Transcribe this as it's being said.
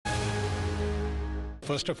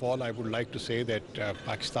First of all, I would like to say that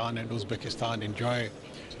Pakistan and Uzbekistan enjoy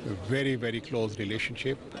a very, very close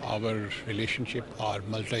relationship. Our relationship are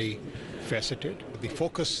multifaceted. The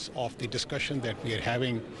focus of the discussion that we are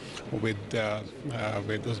having with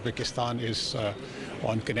Uzbekistan is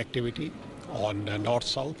on connectivity, on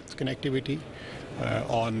north-south connectivity,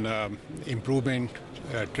 on improving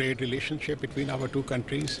trade relationship between our two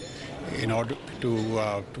countries in order to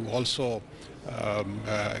also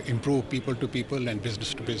improve people-to-people and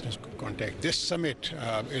business-to-business contact. This summit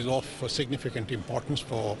is of significant importance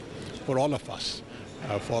for all of us,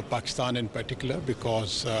 for Pakistan in particular,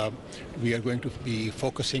 because we are going to be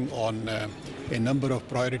focusing on a number of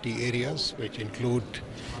priority areas which include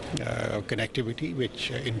connectivity,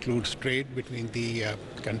 which includes trade between the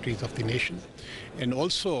countries of the nation, and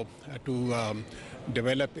also to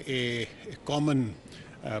develop a common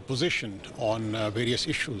position on various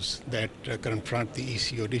issues that confront the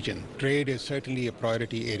ECO region. Trade is certainly a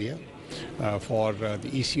priority area for the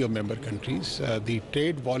ECO member countries. The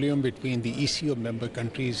trade volume between the ECO member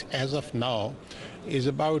countries as of now is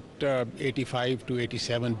about $85 to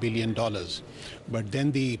 $87 billion, but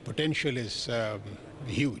then the potential is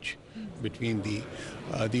huge between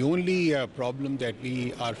the only problem that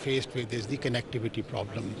we are faced with is the connectivity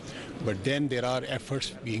problem. But then there are efforts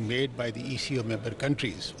being made by the ECO member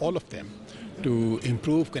countries, all of them, to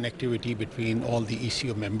improve connectivity between all the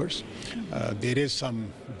ECO members. There is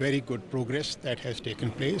some very good progress that has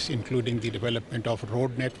taken place, including the development of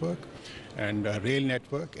road network and rail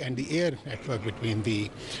network and the air network between the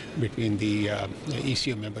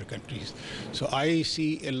ECO member countries. So I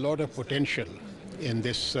see a lot of potential in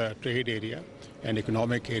this trade area and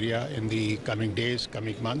economic area in the coming days,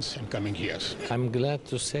 coming months, and coming years. I'm glad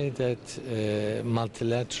to say that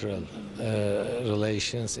multilateral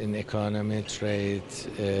relations in economy, trade,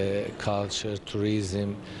 culture,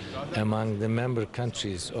 tourism among the member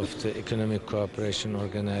countries of the Economic Cooperation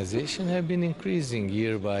Organization have been increasing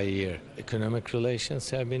year by year. Economic relations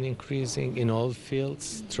have been increasing in all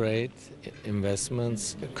fields: trade,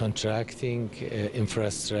 investments, contracting,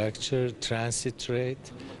 infrastructure, transit trade,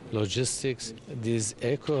 logistics. These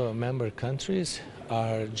ECO member countries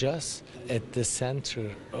are just at the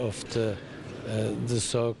center of the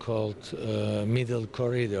so-called middle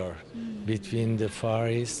corridor between the Far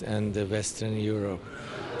East and the Western Europe.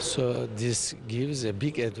 So this gives a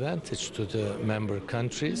big advantage to the member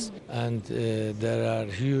countries, and there are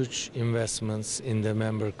huge investments in the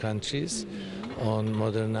member countries on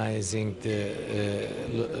modernizing the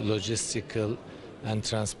logistical and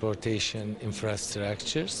transportation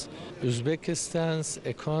infrastructures. Uzbekistan's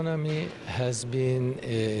economy has been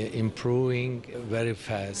improving very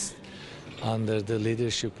fast under the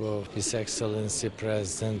leadership of His Excellency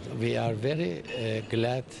President. We are very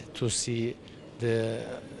glad to see the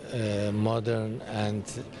modern and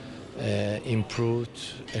improved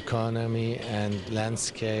economy and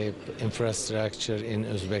landscape infrastructure in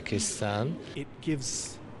Uzbekistan. It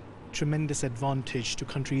gives tremendous advantage to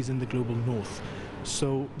countries in the global north.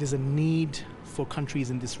 So there's a need for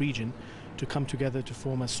countries in this region to come together to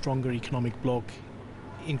form a stronger economic bloc,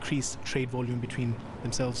 increase trade volume between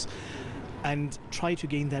themselves, and try to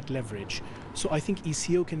gain that leverage. So I think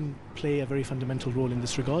ECO can play a very fundamental role in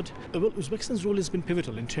this regard. Well, Uzbekistan's role has been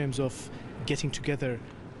pivotal in terms of getting together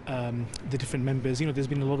the different members. You know, there's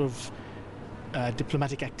been a lot of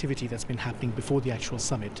diplomatic activity that's been happening before the actual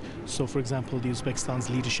summit. So, for example, the Uzbekistan's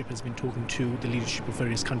leadership has been talking to the leadership of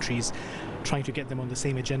various countries, trying to get them on the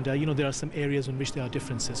same agenda. You know, there are some areas on which there are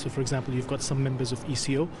differences. So, for example, you've got some members of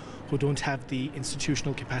ECO who don't have the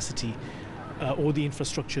institutional capacity or the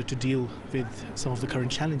infrastructure to deal with some of the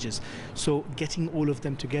current challenges. So getting all of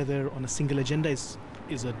them together on a single agenda is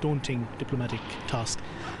a daunting diplomatic task.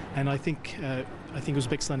 And I think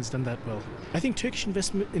Uzbekistan has done that well. I think Turkish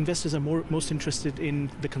investors are most interested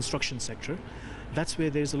in the construction sector. That's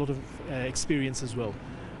where there's a lot of experience as well.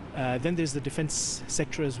 Then there's the defense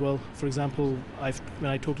sector as well. For example,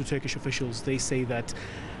 when I talk to Turkish officials, they say that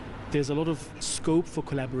there's a lot of scope for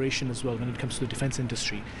collaboration as well when it comes to the defense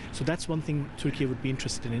industry. So that's one thing Turkey would be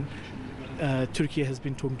interested in. Turkey has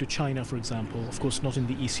been talking to China, for example, of course not in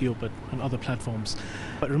the ECO but on other platforms.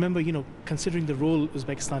 But remember, you know, considering the role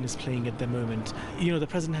Uzbekistan is playing at the moment, you know, the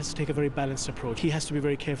president has to take a very balanced approach. He has to be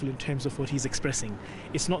very careful in terms of what he's expressing.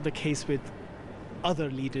 It's not the case with other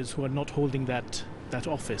leaders who are not holding that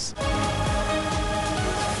office.